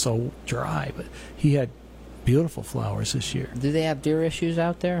so dry, but he had beautiful flowers this year. Do they have deer issues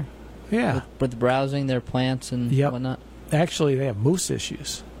out there? Yeah. With browsing their plants and whatnot? Actually, they have moose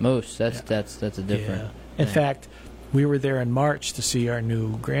issues. Moose, that's a different... In fact, we were there in March to see our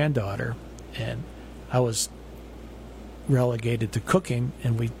new granddaughter, and I was relegated to cooking,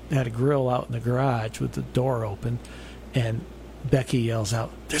 and we had a grill out in the garage with the door open, and Becky yells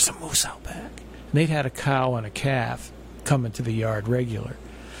out, "There's a moose out back." And they'd had a cow and a calf coming to the yard regular.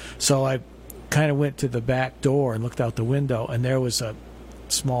 So I kind of went to the back door and looked out the window, and there was a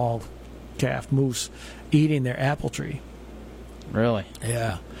small calf moose eating their apple tree. Really?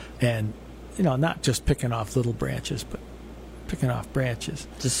 Yeah. And, not just picking off little branches, but picking off branches.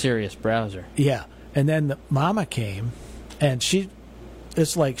 It's a serious browser. Yeah. And then the mama came, and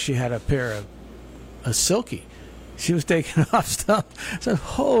it's like she had a pair of a silky. She was taking off stuff. I said,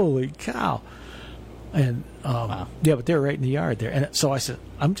 "Holy cow." And, wow. Yeah, but they were right in the yard there. And so I said,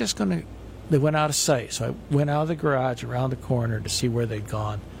 I'm just going to... They went out of sight. So I went out of the garage around the corner to see where they'd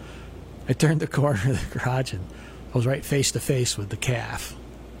gone. I turned the corner of the garage, and I was right face to face with the calf.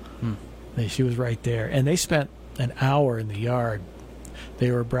 She was right there. And they spent an hour in the yard.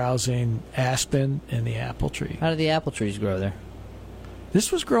 They were browsing aspen and the apple tree. How do the apple trees grow there? This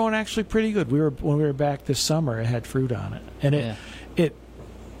was growing actually pretty good. When we were back this summer, it had fruit on it. And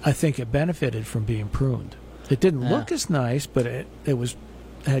I think it benefited from being pruned. It didn't look as nice, but it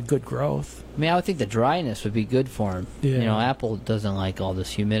had good growth. I mean, I would think the dryness would be good for them. Yeah. Apple doesn't like all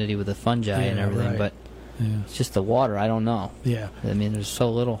this humidity with the fungi and everything, right. But it's just the water. I don't know. Yeah. I mean, there's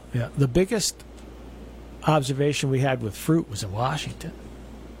so little. Yeah. The biggest observation we had with fruit was in Washington.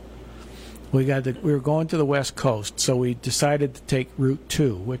 We were going to the West Coast, so we decided to take Route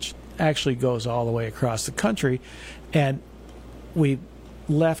 2, which actually goes all the way across the country, and we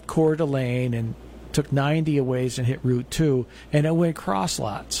left Coeur d'Alene and took 90 a ways and hit Route 2, and it went cross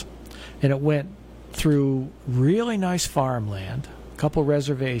lots, and it went through really nice farmland, a couple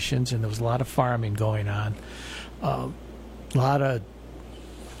reservations, and there was a lot of farming going on, a lot of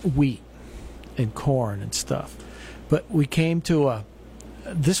wheat and corn and stuff. But we came to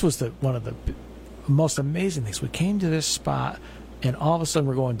this was one of the most amazing things. We came to this spot, and all of a sudden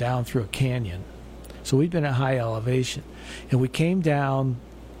we're going down through a canyon. So we'd been at high elevation, and we came down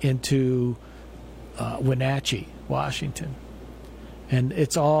into Wenatchee, Washington, and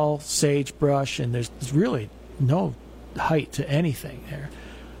it's all sagebrush, and there's really no height to anything there.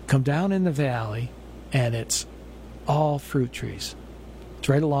 Come down in the valley, and it's all fruit trees. It's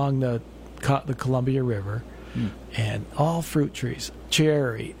right along the Columbia River, and all fruit trees: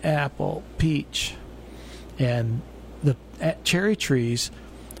 cherry, apple, peach, and the cherry trees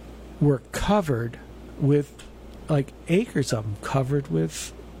were covered with, like, acres of them covered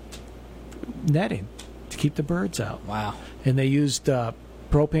with netting to keep the birds out. Wow. And they used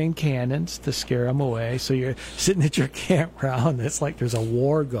propane cannons to scare them away. So you're sitting at your campground, it's like there's a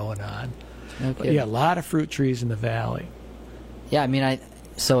war going on. Okay. Yeah, a lot of fruit trees in the valley. Yeah, I mean,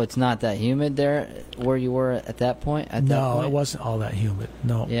 so it's not that humid there where you were at that point? No, it wasn't all that humid.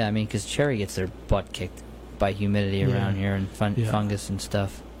 No. Yeah, I mean, because cherry gets their butt kicked by humidity around here and fungus and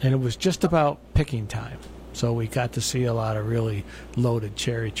stuff. And it was just about picking time. So we got to see a lot of really loaded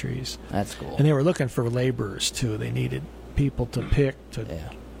cherry trees. That's cool. And they were looking for laborers, too. They needed people to pick, to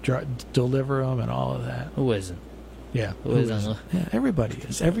deliver them, and all of that. Who isn't? Yeah. Who isn't? Yeah, everybody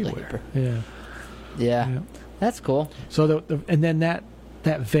is. Everywhere. Yeah. That's cool. So and then that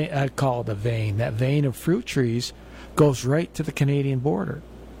vein, I call it a vein, that vein of fruit trees goes right to the Canadian border.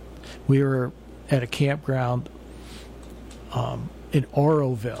 We were at a campground in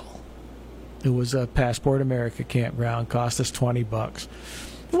Oroville. It was a Passport America campground, cost us $20.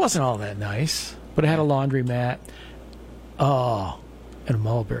 It wasn't all that nice, but it had a laundromat, and a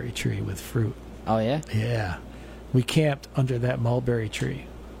mulberry tree with fruit. Oh, yeah? Yeah. We camped under that mulberry tree.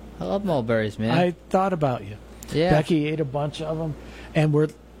 I love mulberries, man. I thought about you. Yeah. Becky ate a bunch of them, and we're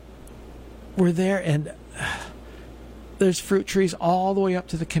there, and there's fruit trees all the way up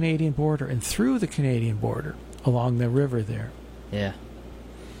to the Canadian border and through the Canadian border along the river there. Yeah.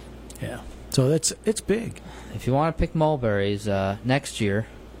 Yeah. So it's big. If you want to pick mulberries next year,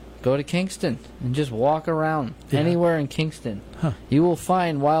 go to Kingston and just walk around anywhere in Kingston. Huh. You will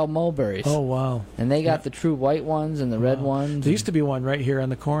find wild mulberries. Oh, wow. And they got the true white ones and the red ones. There used to be one right here on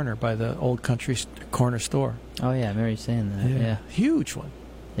the corner by the old country corner store. Oh, yeah. I remember you saying that. Yeah. Huge one.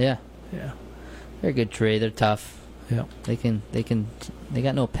 Yeah. Yeah. They're a good tree. They're tough. Yeah. They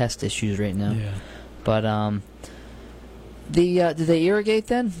got no pest issues right now. Yeah. But did they irrigate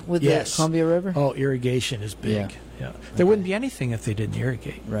then with the Columbia River? Oh, irrigation is big. Yeah. There wouldn't be anything if they didn't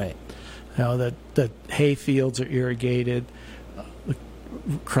irrigate. Right. You know, the hay fields are irrigated.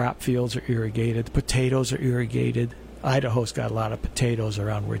 crop fields are irrigated. Potatoes are irrigated. Idaho's got a lot of potatoes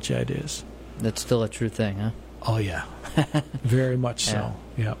around where Jed is. That's still a true thing, huh? Oh, yeah. Very much so.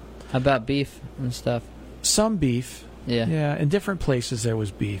 Yeah. How about beef and stuff? Some beef. Yeah. Yeah, in different places there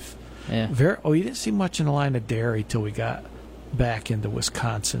was beef. Yeah. You didn't see much in the line of dairy till we got back into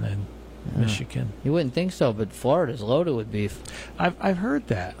Wisconsin and Michigan. You wouldn't think so, but Florida's loaded with beef. I've heard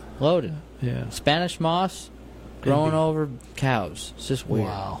that. Loaded. Yeah. Spanish moss growing over cows. It's just weird.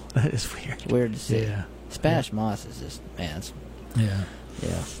 Wow. That is weird. It's weird to see. Yeah. Spanish moss is just, man, it's, Yeah.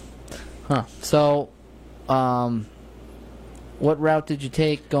 yeah. Huh. So, what route did you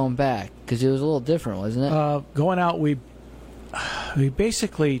take going back? Because it was a little different, wasn't it? Going out, we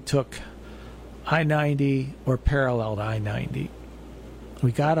basically took I-90 or paralleled I-90.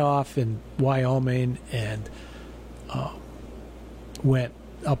 We got off in Wyoming and went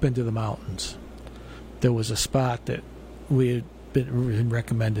up into the mountains. There was a spot that we had been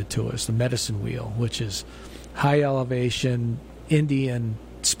recommended to us, the Medicine Wheel, which is high elevation Indian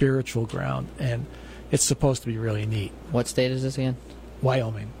spiritual ground, and it's supposed to be really neat. What state is this again?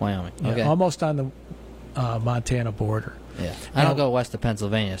 Wyoming. Wyoming. Yeah, Okay. almost on the Montana border. Yeah. I don't go west of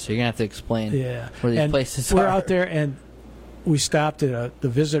Pennsylvania, so you're going to have to explain where these places we're are. out there, and we stopped at the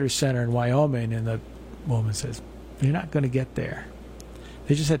visitor center in Wyoming, and the woman says, "You're not going to get there."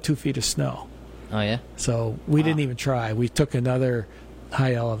 They just had 2 feet of snow. Oh, yeah? So we didn't even try. We took another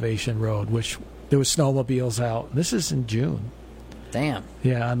high elevation road, which there was snowmobiles out. This is in June. Damn.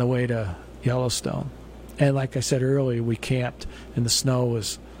 Yeah, on the way to Yellowstone. And like I said earlier, we camped, and the snow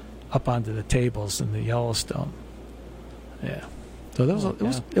was up onto the tables in the Yellowstone. Yeah. So that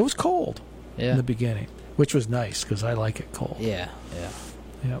was it was cold in the beginning, which was nice because I like it cold. Yeah.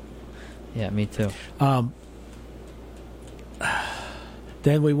 Yep. Yeah, me too.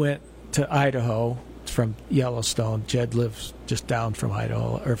 Then we went to Idaho from Yellowstone. Jed lives just down from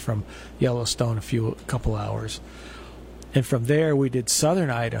Idaho or from Yellowstone a couple hours. And from there we did southern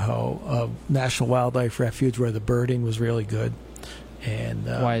Idaho, National Wildlife Refuge, where the birding was really good. And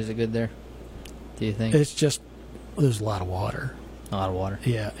why is it good there, do you think? It's just there's a lot of water. A lot of water.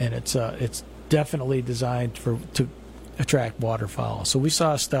 Yeah, and it's definitely designed to attract waterfowl. So we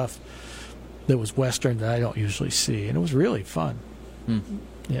saw stuff that was western that I don't usually see, and it was really fun.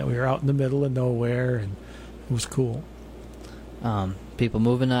 Yeah, we were out in the middle of nowhere, and it was cool. People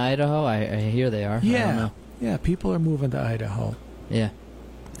moving to Idaho? I hear they are. Yeah, I don't know. Yeah, people are moving to Idaho. Yeah.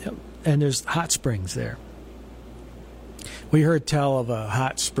 Yep. And there's hot springs there. We heard tell of a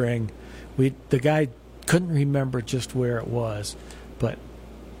hot spring. The guy couldn't remember just where it was, but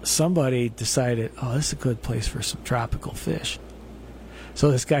somebody decided, oh, this is a good place for some tropical fish.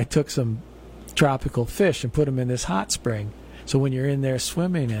 So this guy took some tropical fish and put them in this hot spring. So when you're in there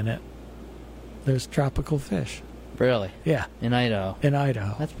swimming in it, there's tropical fish. Really? Yeah. In Idaho? In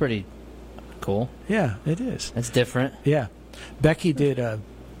Idaho. That's pretty cool. Yeah, it is. That's different. Yeah. Becky did a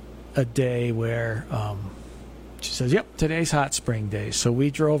day where she says, yep, today's hot spring day. So we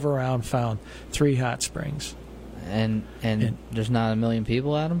drove around, found 3 hot springs. And there's not a million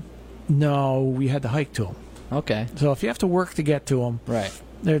people at them? No, we had to hike to them. Okay. So if you have to work to get to them, right,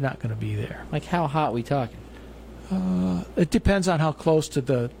 they're not going to be there. Like how hot we talking? It depends on how close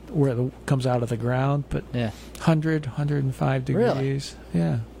to where it comes out of the ground, but 100, 105 degrees. Really?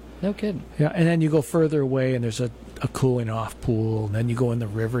 Yeah. No kidding. Yeah, and then you go further away, and there's a cooling off pool, and then you go in the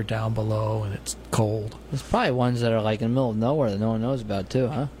river down below, and it's cold. There's probably ones that are like in the middle of nowhere that no one knows about too,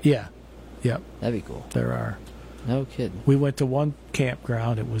 huh? Yeah. Yep. That'd be cool. There are. No kidding. We went to one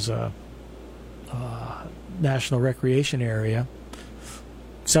campground. It was a national recreation area.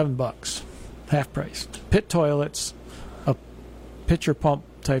 $7, half price. Pit toilets, a pitcher pump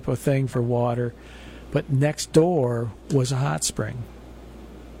type of thing for water, but next door was a hot spring.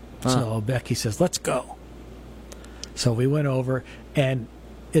 So Becky says, let's go. So we went over, and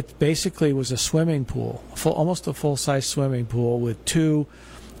it basically was a swimming pool, almost a full-size swimming pool with 2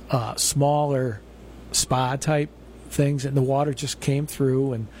 smaller spa-type things, and the water just came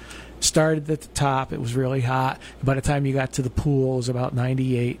through and started at the top. It was really hot. By the time you got to the pool, it was about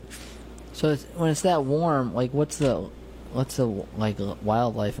 98. So when it's that warm, like what's the like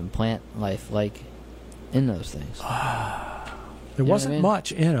wildlife and plant life like in those things? There wasn't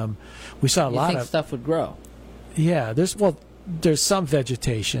much in them. We saw a lot of stuff would grow. Yeah, there's some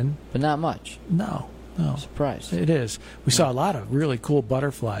vegetation, but not much. No. I'm surprised. It is. We saw a lot of really cool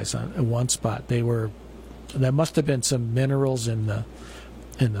butterflies at one spot. There must have been some minerals in the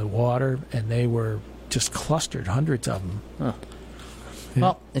water, and they were just clustered, hundreds of them. Huh. Yeah.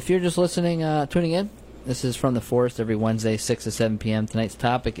 Well, if you're just listening, tuning in, This is From the Forest every Wednesday, 6 to 7 p.m. Tonight's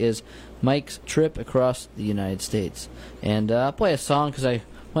topic is Mike's trip across the United States. And I'll play a song because I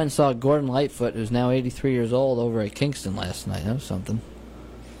went and saw Gordon Lightfoot, who's now 83 years old, over at Kingston last night. That was something.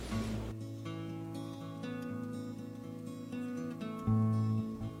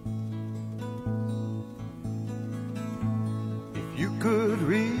 If you could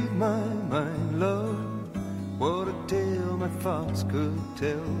read my mind, love, what a tale my thoughts could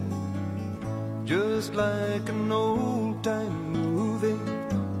tell. Just like an old-time movie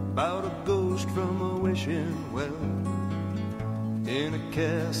about a ghost from a wishing well. In a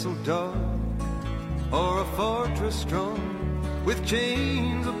castle dark or a fortress strong with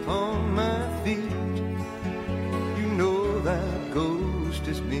chains upon my feet, you know that ghost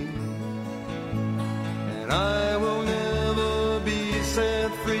is me. And I will never be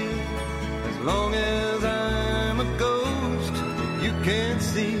set free as long as I'm a ghost that you can't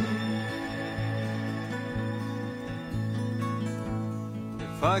see.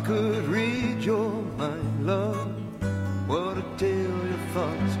 If I could read your mind, love, what a tale your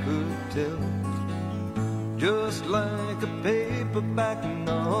thoughts could tell. Just like a paperback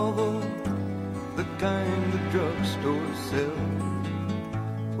novel, the kind the drugstore sells.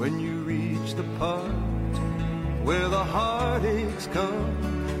 When you reach the part where the heartaches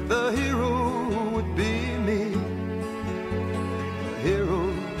come, the hero would be me. The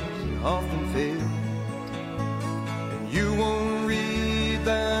heroes often fail, and you won't read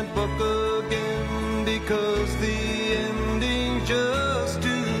that book again because the ending's just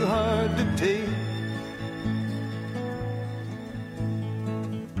too hard to take.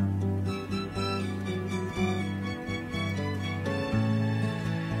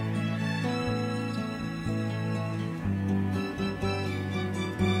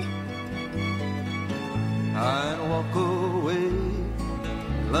 I'd walk away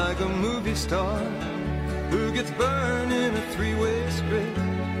like a movie star who gets burned in a three-way script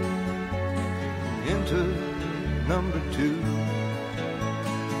into number two.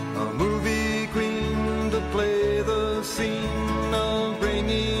 A movie queen to play the scene of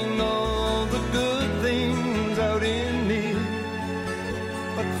bringing all the good things out in me.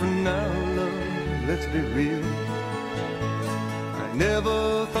 But for now, love, let's be real. I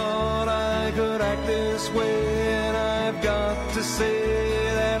never thought I could act this way, and I've got to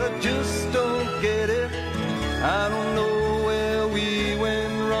say that I just don't get it. I don't know where we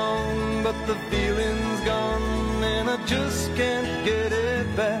went wrong, but the feeling's gone and I just can't get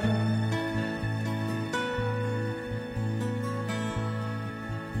it back.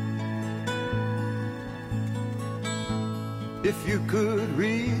 If you could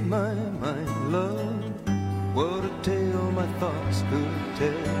read my mind, love, what a tale my thoughts could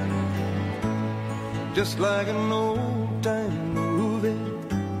tell. Just like an old-time movie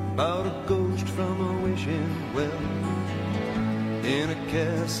about a ghost from a wishing well. In a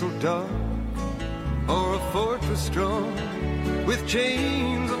castle dark or a fortress strong with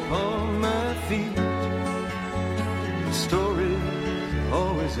chains upon my feet, the story's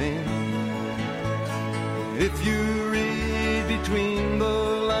always in. If you read between the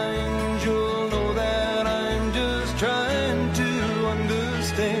lines, you'll know that I'm just trying to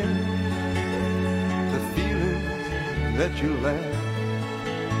understand the feelings that you lack.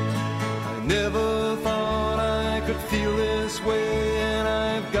 I never thought I could feel this way, and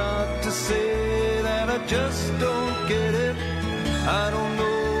I've got to say that I just don't get it. I don't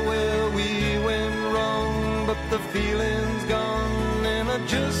know where we went wrong, but the feeling's gone and I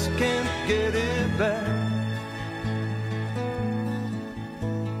just can't get it back.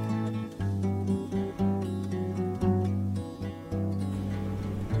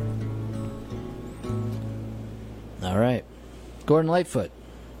 All right. Gordon Lightfoot.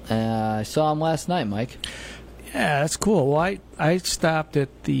 I saw him last night, Mike. Yeah, that's cool. Well, I stopped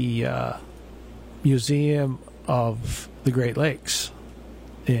at the Museum of the Great Lakes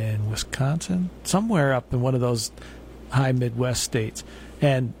in Wisconsin, somewhere up in one of those high Midwest states,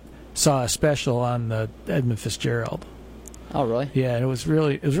 and saw a special on the Edmund Fitzgerald. Oh, really? Yeah, it was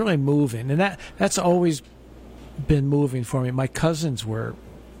really moving, and that's always been moving for me. My cousins were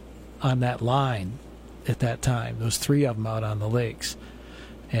on that line at that time. There was three of them out on the lakes.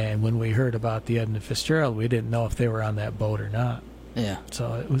 And when we heard about the Edmund Fitzgerald, we didn't know if they were on that boat or not. Yeah.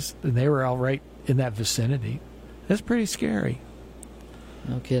 So and they were all right in that vicinity. That's pretty scary.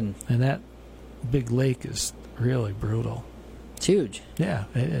 No kidding. And that big lake is really brutal. It's huge. Yeah,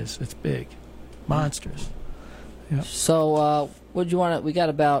 it is. It's big. Monstrous. Yep. So, what do you want to... We got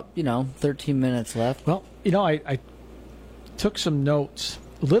about, 13 minutes left. Well, I took some notes,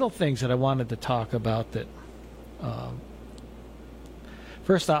 little things that I wanted to talk about that...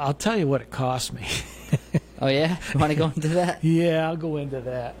 First, I'll tell you what it cost me. Oh, yeah? You want to go into that? Yeah, I'll go into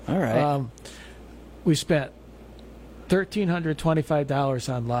that. All right. We spent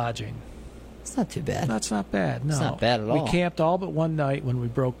 $1,325 on lodging. It's not too bad. That's not bad. No, It's not bad at all. We camped all but one night when we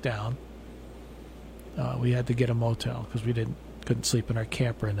broke down. We had to get a motel because we couldn't sleep in our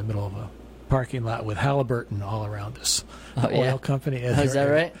camper in the middle of a parking lot with Halliburton all around us. Oh, The yeah? oil company. Oh, is that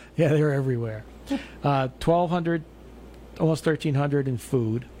right? Yeah, they were everywhere. $1,200, almost $1,300 in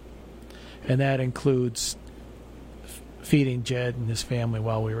food, and that includes feeding Jed and his family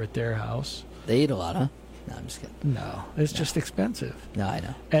while we were at their house. They eat a lot, huh? No, I'm just kidding. No, it's just expensive. No, I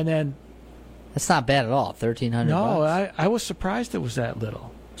know. And then That's not bad at all. $1,300. no, I was surprised it was that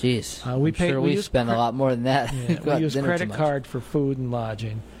little. Jeez. We I'm paid- sure we we used spent a cre- lot more than that. Yeah, Go out we used dinner too credit much. card for food and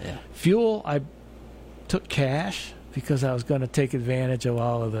lodging. Yeah. Fuel, I took cash because I was going to take advantage of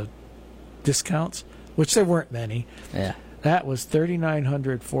all of the discounts, which there weren't many. Yeah. That was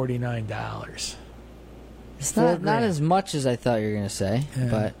 $3,949. It's $4 not grand. as much as I thought you were going to say, Yeah.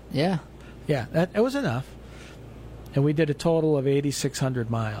 but yeah. Yeah, it was enough. And we did a total of 8,600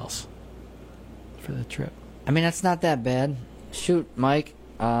 miles for the trip. I mean, that's not that bad. Shoot, Mike,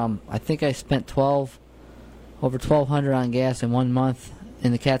 I think I spent over $1,200 on gas in 1 month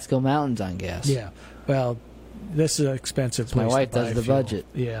in the Catskill Mountains on gas. Yeah. Well, this is an expensive My place. wife to buy does the fuel. budget.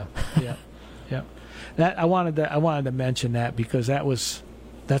 Yeah. Yeah. Yeah. That I wanted to mention that because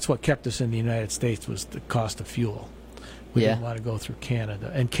that's what kept us in the United States was the cost of fuel. We Yeah. didn't want to go through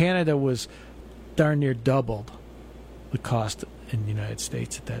Canada, and Canada was darn near doubled the cost in the United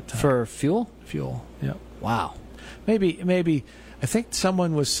States at that time For fuel? fuel. Yeah. Wow. Maybe I think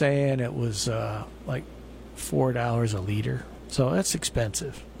someone was saying it was like $4 a liter. So that's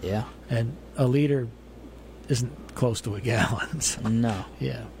expensive, Yeah. and a liter isn't close to a gallon. So. No.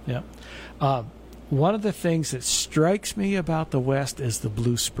 Yeah, yeah. One of the things that strikes me about the West is the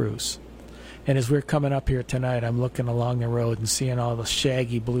blue spruce. And as we're coming up here tonight, I'm looking along the road and seeing all the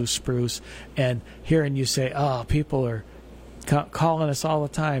shaggy blue spruce and hearing you say, oh, people are calling us all the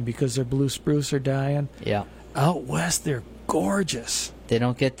time because their blue spruce are dying. Yeah. Out West, they're gorgeous. They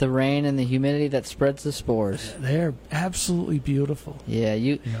don't get the rain and the humidity that spreads the spores. They're absolutely beautiful. Yeah,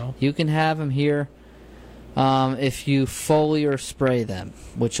 you know? you can have them here if you foliar spray them,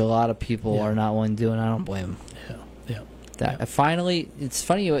 which a lot of people Yeah. are not willing to do, and I don't blame them. Yeah, yeah. That it's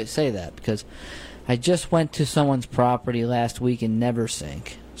funny you say that because I just went to someone's property last week in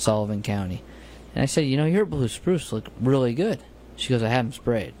Neversink, Sullivan County, and I said, your blue spruce look really good. She goes, I haven't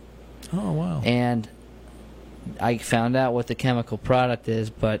sprayed, Oh, wow. and I found out what the chemical product is,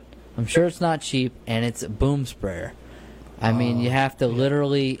 but I'm sure it's not cheap, and it's a boom sprayer. I mean, you have to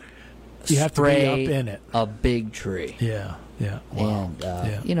literally You have to be spray up in it. a big tree. Yeah, yeah. Wow.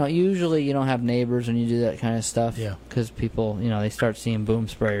 And, yeah. usually you don't have neighbors when you do that kind of stuff. Yeah. Because people, they start seeing boom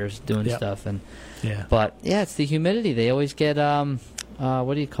sprayers doing Yep. stuff. Yeah. But, yeah, it's the humidity. They always get,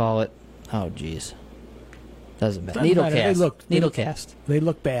 what do you call it? Oh, geez. Doesn't matter. Doesn't Needle matter. They cast. look- Needle cast. They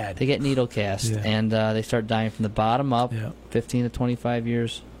look bad. They get needle cast, Yeah. and they start dying from the bottom up, Yeah. 15 to 25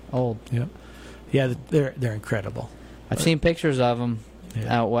 years old. Yeah, yeah, they're incredible. I've seen pictures of them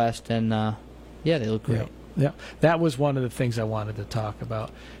Yeah. out west, and, yeah, they look great. Yeah, yeah, that was one of the things I wanted to talk about.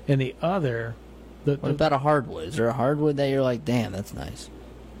 And the other, What about a hardwood? Is there a hardwood that you're like, damn, that's nice?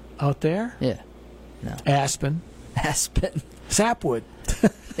 out there, Yeah. No. aspen, Aspen. sapwood.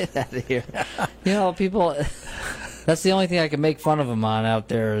 Get out of here. People... That's the only thing I can make fun of them on out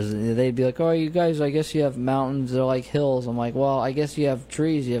there is they'd be like, oh, you guys, I guess you have mountains. They're like hills. I'm like, well, I guess you have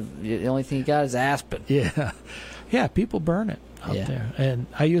trees. The only thing you got is aspen. Yeah, yeah, people burn it out Yeah. there, and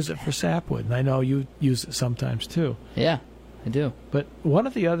I use it for sapwood, and I know you use it sometimes too. Yeah, I do. But one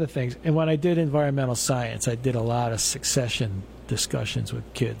of the other things, and when I did environmental science, I did a lot of succession discussions with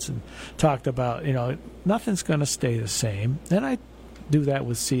kids and talked about, nothing's going to stay the same. And I do that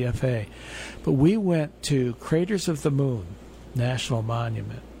with CFA. But we went to Craters of the Moon National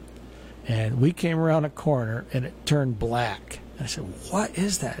Monument, and we came around a corner, and it turned black. And I said, what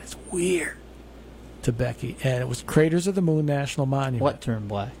is that? It's weird, to Becky. And it was Craters of the Moon National Monument. What turned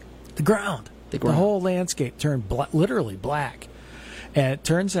black? The ground. The ground. whole landscape turned literally black. And it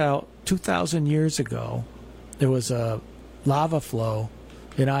turns out 2,000 years ago, there was a lava flow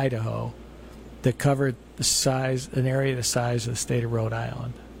in Idaho that covered an area the size of the state of Rhode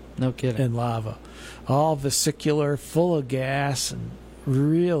Island No kidding. in lava. All vesicular, full of gas, and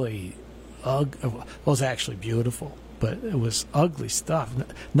really it was actually beautiful, but it was ugly stuff.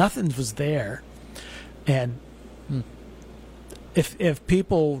 Nothing was there. And if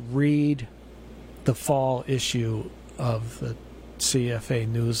people read the fall issue of the CFA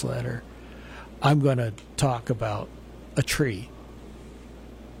newsletter, I'm going to talk about a tree,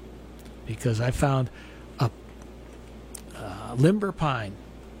 because I found a limber pine.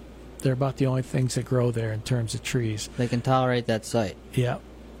 They're about the only things that grow there in terms of trees. They can tolerate that site. Yep.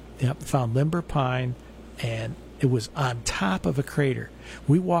 Found limber pine, and it was on top of a crater.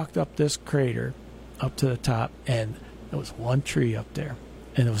 We walked up this crater, up to the top, and there was one tree up there,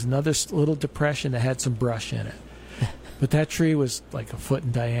 and there was another little depression that had some brush in it. But that tree was like a foot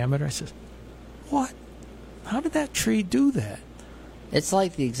in diameter. I said, "What? How did that tree do that?" It's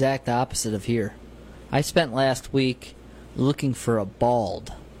like the exact opposite of here. I spent last week looking for a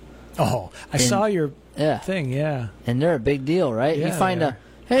bald. Oh, I saw your Yeah. thing. Yeah. And they're a big deal, right? Yeah, you find they a,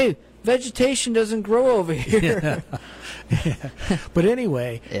 hey, vegetation doesn't grow over here. Yeah. But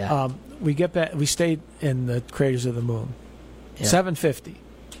anyway, Yeah. we get back. We stayed in the Craters of the Moon. Yeah. $750,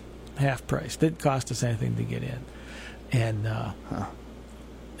 half price. Didn't cost us anything to get in, and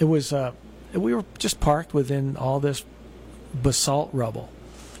it was. We were just parked within all this basalt rubble,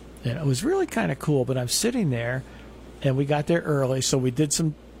 and it was really kind of cool. But I'm sitting there, and we got there early, so we did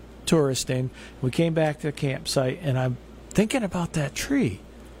some touristing. We came back to the campsite, and I'm thinking about that tree,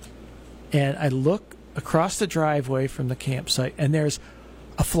 and I look across the driveway from the campsite, and there's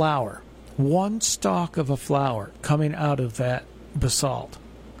a flower, one stalk of a flower coming out of that basalt.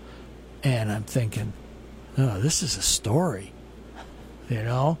 And I'm thinking, oh, this is a story, you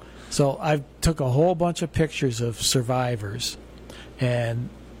know? So I took a whole bunch of pictures of survivors, and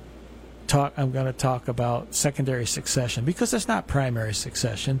I'm going to talk about secondary succession, because it's not primary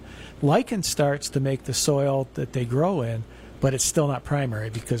succession. Lichen starts to make the soil that they grow in, but it's still not primary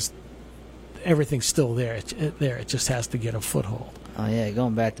because everything's still there. It just has to get a foothold. Oh, yeah,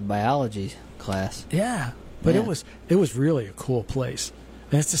 going back to biology class. Yeah, but Yeah. it was really a cool place,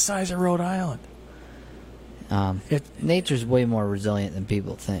 and it's the size of Rhode Island. Nature's way more resilient than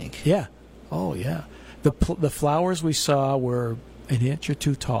people think. Yeah, oh yeah. The flowers we saw were an inch or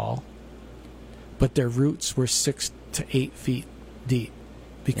two tall, but their roots were 6 to 8 feet deep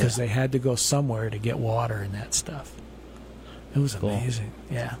because they had to go somewhere to get water and that stuff. It was Cool. amazing.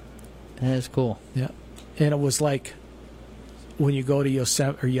 Yeah, That is cool. yeah, and it was like when you go to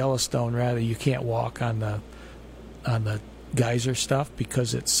Yosemite or Yellowstone, rather, you can't walk on the geyser stuff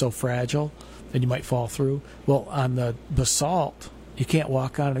because it's so fragile and you might fall through. Well, on the basalt, you can't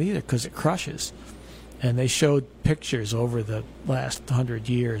walk on it either because it crushes. And they showed pictures over the last 100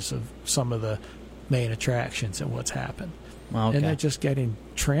 years of some of the main attractions and what's happened. Okay. And they're just getting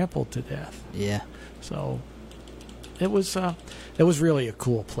trampled to death. Yeah. So it was really a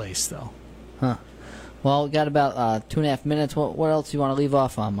cool place, though. Huh. Well, we got about 2.5 minutes. What else do you want to leave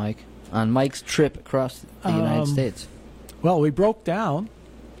off on, Mike? On Mike's trip across the United States. Well, we broke down.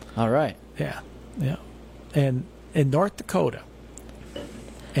 All right. Yeah. And in North Dakota.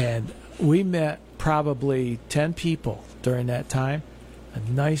 And we met probably 10 people during that time. The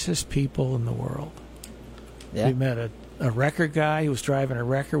nicest people in the world. Yeah. We met a record guy who was driving a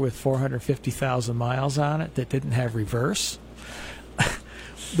record with 450,000 miles on it that didn't have reverse.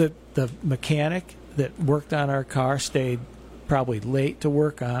 The mechanic that worked on our car stayed probably late to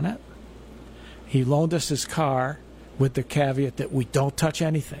work on it. He loaned us his car with the caveat that we don't touch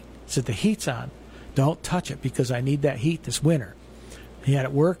anything. He said, the heat's on. Don't touch it because I need that heat this winter. He had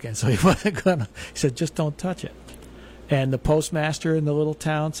it working, so he wasn't going to. He said, just don't touch it. And the postmaster in the little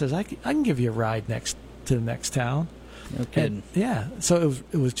town says, I can give you a ride to the next town. No kidding. Yeah, so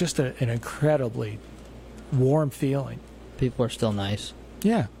it was just an incredibly warm feeling. People are still nice.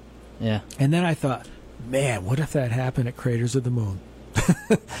 Yeah. Yeah. And then I thought, man, what if that happened at Craters of the Moon?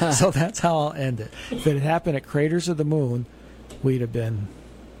 So that's how I'll end it. If it had happened at Craters of the Moon, they'd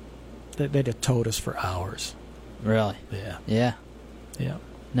have towed us for hours. Really? Yeah. Yeah. Yeah.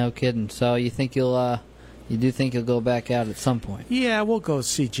 No kidding. So you think you do think you'll go back out at some point? Yeah, we'll go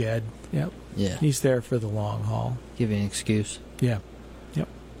see Jed. Yep. Yeah. He's there for the long haul. Give you an excuse. Yeah. Yep.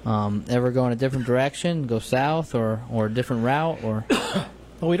 Ever go in a different direction? Go south or a different route or?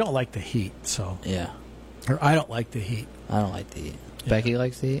 Well, we don't like the heat, so. Yeah. Or I don't like the heat. I don't like to eat. Yeah. Becky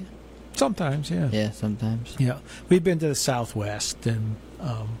likes to eat? Sometimes, yeah. Yeah, sometimes. Yeah. We've been to the Southwest, and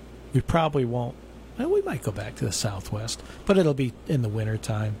we probably won't. Well, we might go back to the Southwest, but it'll be in the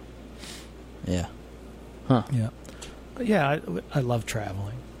wintertime. Yeah. Huh. Yeah. But yeah, I love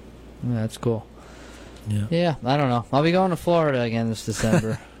traveling. Yeah, that's cool. Yeah. Yeah, I don't know. I'll be going to Florida again this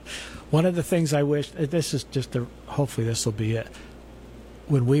December. One of the things I wish, this is just hopefully this will be it.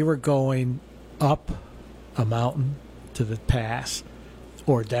 When we were going up a mountain to the pass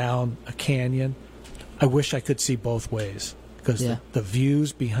or down a canyon, I wish I could see both ways because the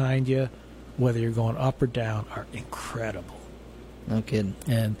views behind you, whether you're going up or down, are incredible. No kidding.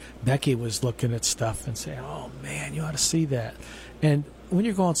 And Becky was looking at stuff and saying, "Oh man, you ought to see that." And when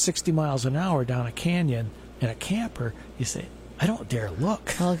you're going 60 miles an hour down a canyon in a camper, you say, "I don't dare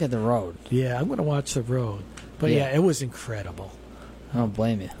look." I'll look at the road. Yeah, I'm going to watch the road. But yeah, it was incredible. I don't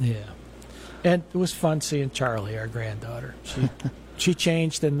blame you. Yeah. And it was fun seeing Charlie, our granddaughter. She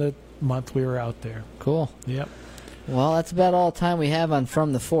changed in the month we were out there. Cool. Yep. Well, that's about all the time we have on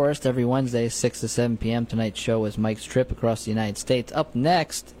From the Forest. Every Wednesday, 6 to 7 p.m. Tonight's show is Mike's Trip Across the United States. Up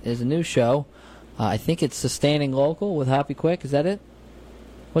next is a new show. I think it's Sustaining Local with Hoppy Quick. Is that it?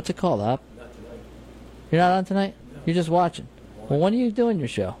 What's it called, Hop? Not tonight. You're not on tonight? No. You're just watching. Well, when are you doing your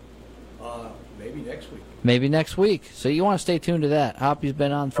show? Maybe next week. Maybe next week. So you want to stay tuned to that. Hoppy's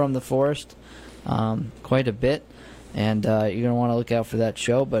been on From the Forest quite a bit, and you're going to want to look out for that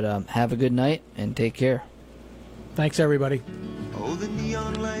show. But have a good night and take care. Thanks, everybody. Oh, the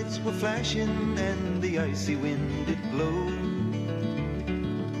neon lights were flashing and the icy wind did blow.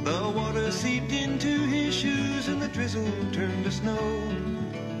 The water seeped into his shoes and the drizzle turned to snow.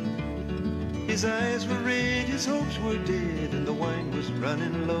 His eyes were red, his hopes were dead, and the wine was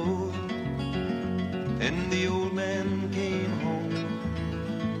running low. And the old man came home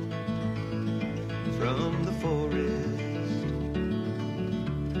from the forest.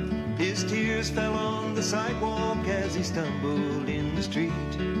 His tears fell on the sidewalk as he stumbled in the street.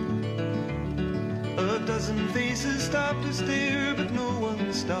 A dozen faces stopped to stare, but no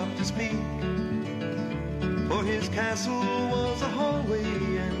one stopped to speak. For his castle was a hallway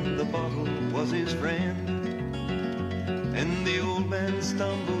and the bottle was his friend. And the old man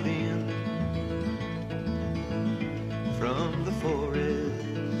stumbled in from the forest.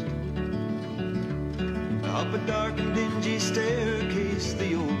 Up a dark and dingy staircase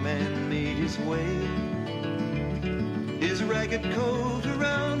the old man made his way. His ragged coat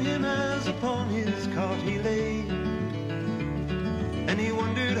around him as upon his cot he lay. And he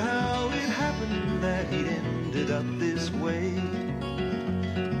wondered how it happened that he'd ended up this way,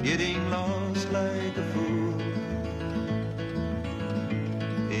 getting lost like a fool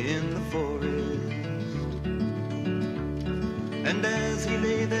in the forest. And as he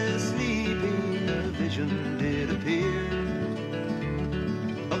lay there sleeping, a vision did appear.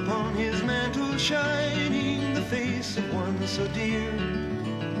 Upon his mantle shining the face of one so dear,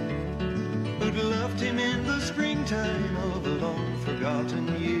 who'd loved him in the springtime of a long forgotten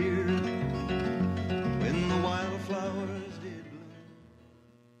year, when the wildflowers did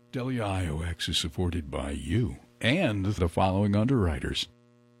bloom. WIOX is supported by you and the following underwriters.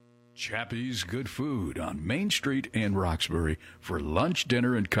 Chappie's Good Food on Main Street in Roxbury for lunch,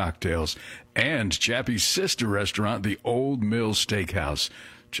 dinner, and cocktails, and Chappie's sister restaurant, the Old Mill Steakhouse,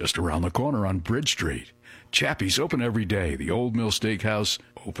 just around the corner on Bridge Street. Chappie's open every day. The Old Mill Steakhouse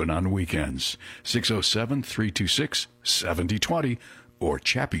open on weekends. 607-326-7020 or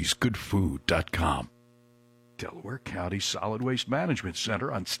chappiesgoodfood.com. Delaware County Solid Waste Management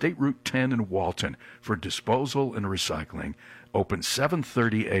Center on State Route 10 in Walton for disposal and recycling. Open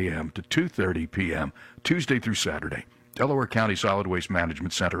 7:30 a.m. to 2:30 p.m. Tuesday through Saturday. Delaware County Solid Waste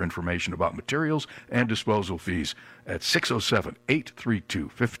Management Center information about materials and disposal fees at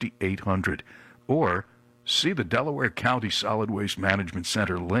 607-832-5800 or see the Delaware County Solid Waste Management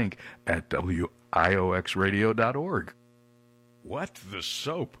Center link at wioxradio.org. What the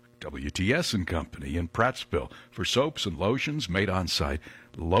Soap? WTS & Company in Prattsville for soaps and lotions made on site,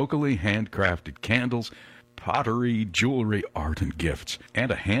 locally handcrafted candles, pottery, jewelry, art, and gifts,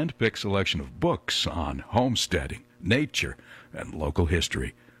 and a hand-picked selection of books on homesteading, nature, and local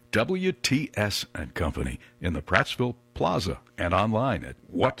history. WTS & Company in the Prattsville Plaza and online at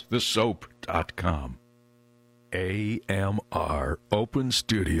whatthesoap.com. AMR Open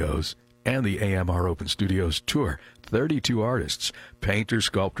Studios and the AMR Open Studios Tour. 32 artists, painters,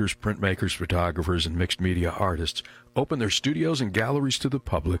 sculptors, printmakers, photographers, and mixed media artists open their studios and galleries to the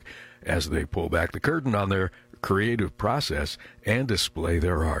public as they pull back the curtain on their creative process and display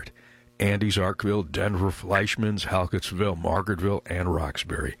their art. Andes, Arkville, Denver, Fleischmann's, Halkettsville, Margaretville, and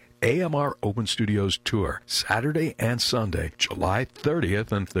Roxbury. AMR Open Studios Tour, Saturday and Sunday, July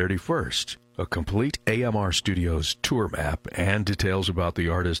 30th and 31st. A complete AMR Studios tour map and details about the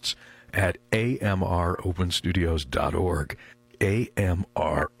artists at amropenstudios.org.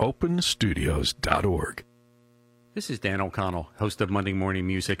 amropenstudios.org. This is Dan O'Connell, host of Monday Morning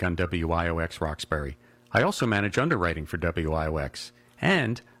Music on WIOX Roxbury. I also manage underwriting for WIOX,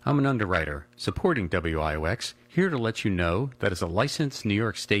 and I'm an underwriter supporting WIOX, here to let you know that as a licensed New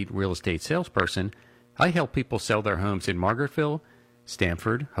York State real estate salesperson, I help people sell their homes in Margaretville,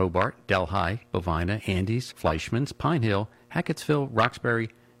 Stamford, Hobart, Delhi, Bovina, Andes, Fleischmann's, Pine Hill, Hackettsville, Roxbury,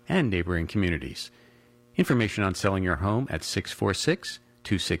 and neighboring communities. Information on selling your home at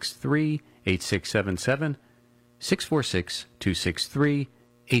 646-263-8677,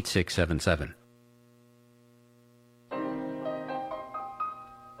 646-263-8677.